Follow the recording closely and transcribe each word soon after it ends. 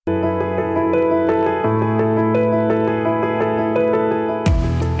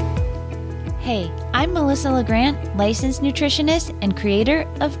Melissa LeGrand, licensed nutritionist and creator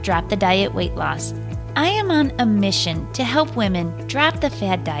of Drop the Diet Weight Loss. I am on a mission to help women drop the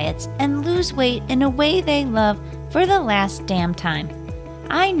fad diets and lose weight in a way they love for the last damn time.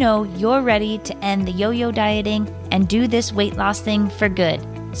 I know you're ready to end the yo-yo dieting and do this weight loss thing for good.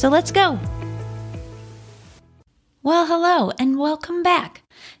 So let's go. Well, hello and welcome back.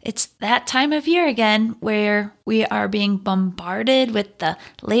 It's that time of year again where we are being bombarded with the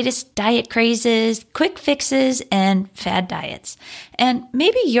latest diet crazes, quick fixes, and fad diets. And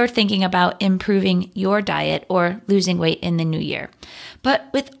maybe you're thinking about improving your diet or losing weight in the new year. But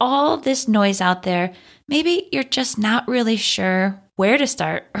with all this noise out there, maybe you're just not really sure where to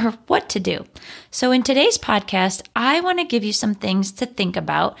start or what to do. So in today's podcast, I want to give you some things to think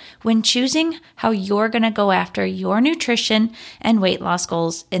about when choosing how you're going to go after your nutrition and weight loss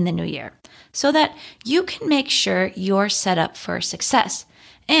goals in the new year, so that you can make sure you're set up for success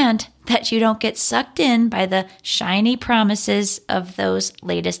and that you don't get sucked in by the shiny promises of those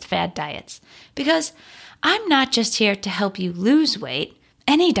latest fad diets. Because I'm not just here to help you lose weight.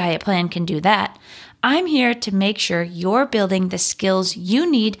 Any diet plan can do that. I'm here to make sure you're building the skills you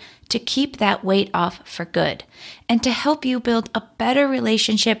need to keep that weight off for good and to help you build a better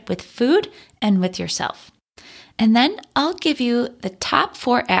relationship with food and with yourself. And then I'll give you the top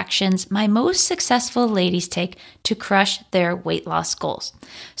 4 actions my most successful ladies take to crush their weight loss goals.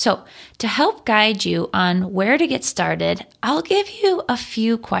 So to help guide you on where to get started, I'll give you a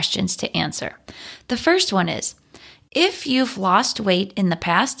few questions to answer. The first one is, if you've lost weight in the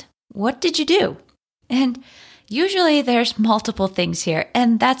past, what did you do? And usually there's multiple things here,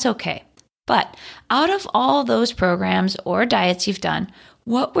 and that's okay. But out of all those programs or diets you've done,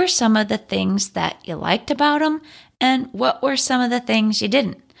 what were some of the things that you liked about them, and what were some of the things you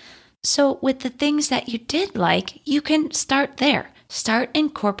didn't? So with the things that you did like, you can start there. Start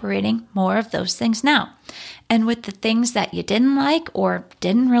incorporating more of those things now. And with the things that you didn't like or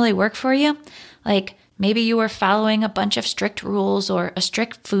didn't really work for you, like maybe you were following a bunch of strict rules or a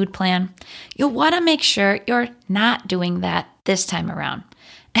strict food plan, you'll want to make sure you're not doing that this time around.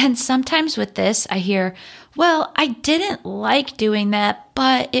 And sometimes with this, I hear, well, I didn't like doing that,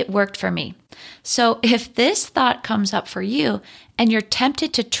 but it worked for me. So if this thought comes up for you and you're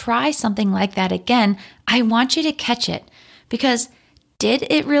tempted to try something like that again, I want you to catch it. Because did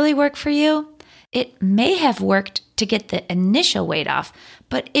it really work for you? It may have worked to get the initial weight off,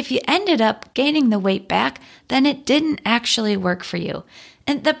 but if you ended up gaining the weight back, then it didn't actually work for you.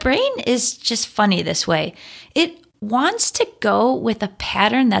 And the brain is just funny this way. It wants to go with a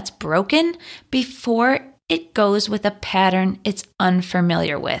pattern that's broken before it goes with a pattern it's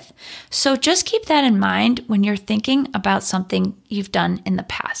unfamiliar with. So just keep that in mind when you're thinking about something you've done in the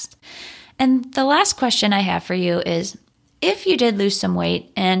past. And the last question I have for you is, if you did lose some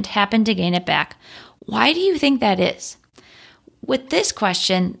weight and happen to gain it back, why do you think that is? With this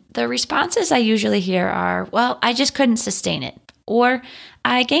question, the responses I usually hear are, well, I just couldn't sustain it, or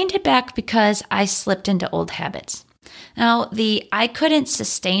I gained it back because I slipped into old habits. Now, the I couldn't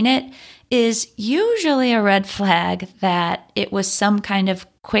sustain it is usually a red flag that it was some kind of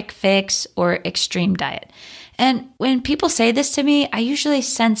quick fix or extreme diet. And when people say this to me, I usually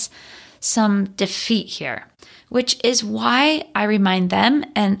sense some defeat here, which is why I remind them,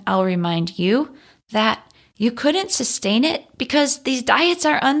 and I'll remind you, that you couldn't sustain it because these diets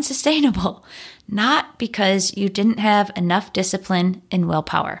are unsustainable, not because you didn't have enough discipline and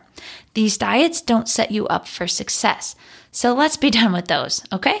willpower. These diets don't set you up for success. So let's be done with those,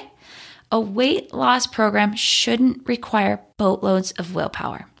 okay? A weight loss program shouldn't require boatloads of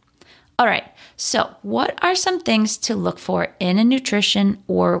willpower. All right, so what are some things to look for in a nutrition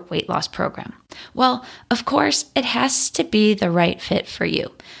or weight loss program? Well, of course, it has to be the right fit for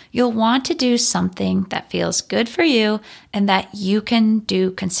you. You'll want to do something that feels good for you and that you can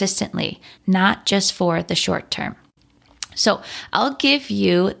do consistently, not just for the short term. So I'll give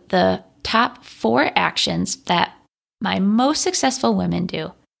you the top 4 actions that my most successful women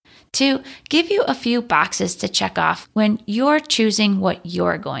do to give you a few boxes to check off when you're choosing what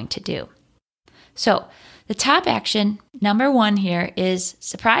you're going to do. So the top action, number 1 here, is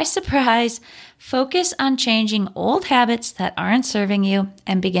surprise, surprise, focus on changing old habits that aren't serving you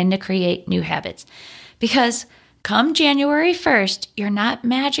and begin to create new habits. Because come January 1st, you're not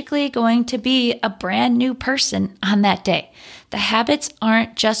magically going to be a brand new person on that day. The habits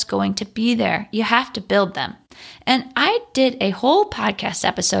aren't just going to be there. You have to build them. And I did a whole podcast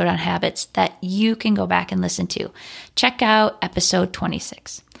episode on habits that you can go back and listen to. Check out episode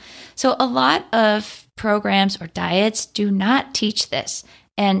 26. So a lot of programs or diets do not teach this.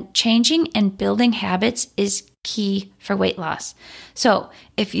 And changing and building habits is key for weight loss. So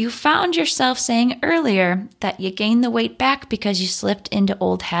if you found yourself saying earlier that you gained the weight back because you slipped into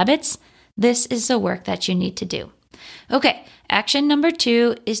old habits, this is the work that you need to do. Okay, action number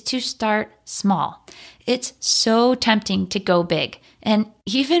 2 is to start small. It's so tempting to go big, and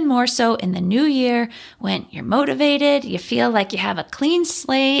even more so in the new year when you're motivated, you feel like you have a clean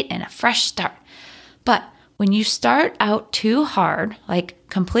slate and a fresh start. But when you start out too hard, like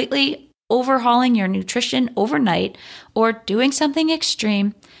completely overhauling your nutrition overnight or doing something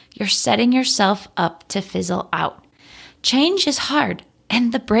extreme, you're setting yourself up to fizzle out. Change is hard,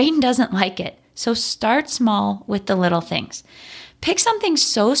 and the brain doesn't like it. So start small with the little things. Pick something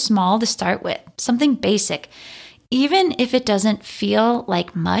so small to start with, something basic. Even if it doesn't feel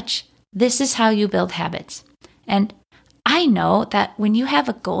like much, this is how you build habits. And I know that when you have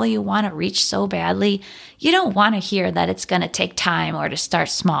a goal you want to reach so badly, you don't want to hear that it's going to take time or to start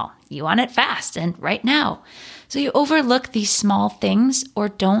small. You want it fast and right now. So you overlook these small things or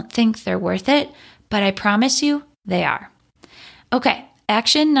don't think they're worth it, but I promise you they are. Okay,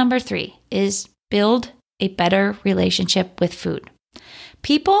 action number 3 is build a better relationship with food.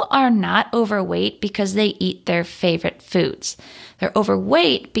 People are not overweight because they eat their favorite foods. They're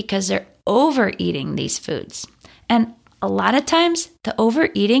overweight because they're overeating these foods. And a lot of times, the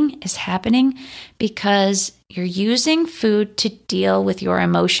overeating is happening because you're using food to deal with your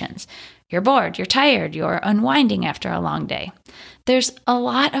emotions. You're bored, you're tired, you're unwinding after a long day. There's a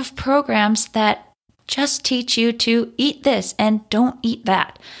lot of programs that just teach you to eat this and don't eat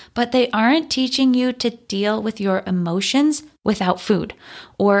that, but they aren't teaching you to deal with your emotions without food,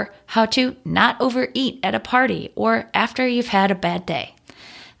 or how to not overeat at a party or after you've had a bad day.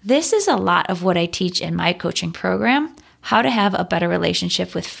 This is a lot of what I teach in my coaching program, how to have a better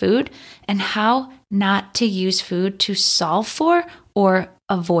relationship with food and how not to use food to solve for or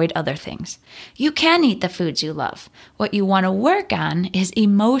avoid other things. You can eat the foods you love. What you want to work on is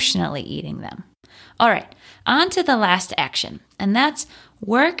emotionally eating them. All right, on to the last action, and that's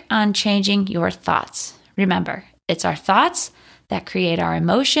work on changing your thoughts. Remember, it's our thoughts that create our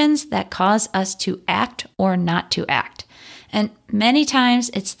emotions that cause us to act or not to act. And many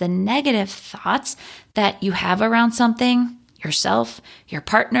times it's the negative thoughts that you have around something, yourself, your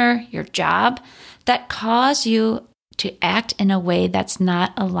partner, your job, that cause you to act in a way that's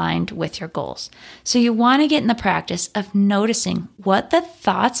not aligned with your goals. So you want to get in the practice of noticing what the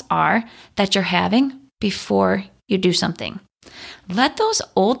thoughts are that you're having before you do something. Let those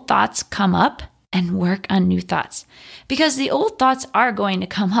old thoughts come up and work on new thoughts, because the old thoughts are going to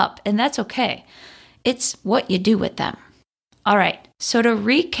come up, and that's okay. It's what you do with them. All right, so to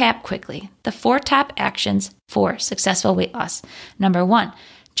recap quickly, the 4 top actions for successful weight loss. Number 1,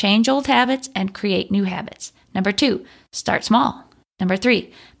 change old habits and create new habits. Number 2, start small. Number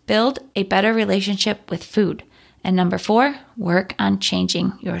 3, build a better relationship with food. And number 4, work on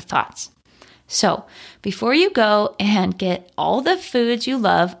changing your thoughts. So before you go and get all the foods you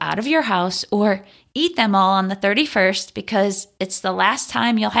love out of your house or eat them all on the 31st because it's the last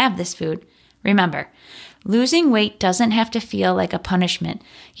time you'll have this food, remember, losing weight doesn't have to feel like a punishment.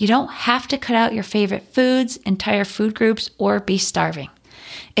 You don't have to cut out your favorite foods, entire food groups, or be starving.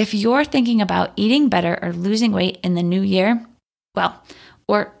 If you're thinking about eating better or losing weight in the new year,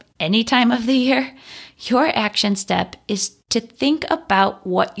 or any time of the year, your action step is to think about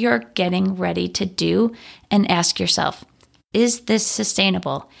what you're getting ready to do and ask yourself, is this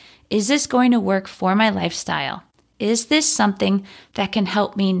sustainable? Is this going to work for my lifestyle? Is this something that can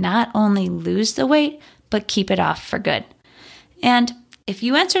help me not only lose the weight, but keep it off for good? And if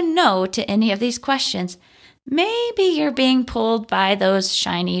you answer no to any of these questions, maybe you're being pulled by those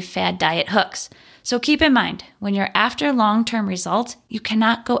shiny fad diet hooks. So keep in mind, when you're after long-term results, you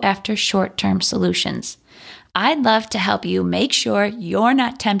cannot go after short-term solutions. I'd love to help you make sure you're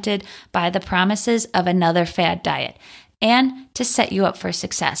not tempted by the promises of another fad diet and to set you up for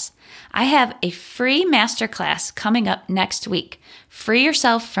success. I have a free masterclass coming up next week. Free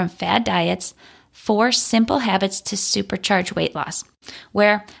yourself from fad diets, 4 simple habits to supercharge weight loss,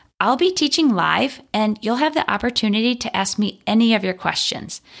 where I'll be teaching live and you'll have the opportunity to ask me any of your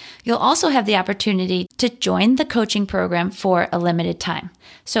questions. You'll also have the opportunity to join the coaching program for a limited time.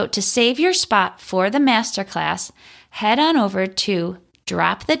 So to save your spot for the masterclass, head on over to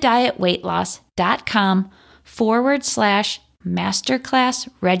dropthedietweightloss.com/masterclass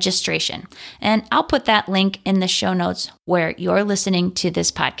registration. And I'll put that link in the show notes where you're listening to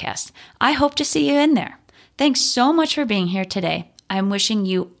this podcast. I hope to see you in there. Thanks so much for being here today. I'm wishing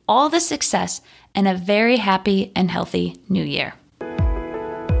you all the success and a very happy and healthy new year.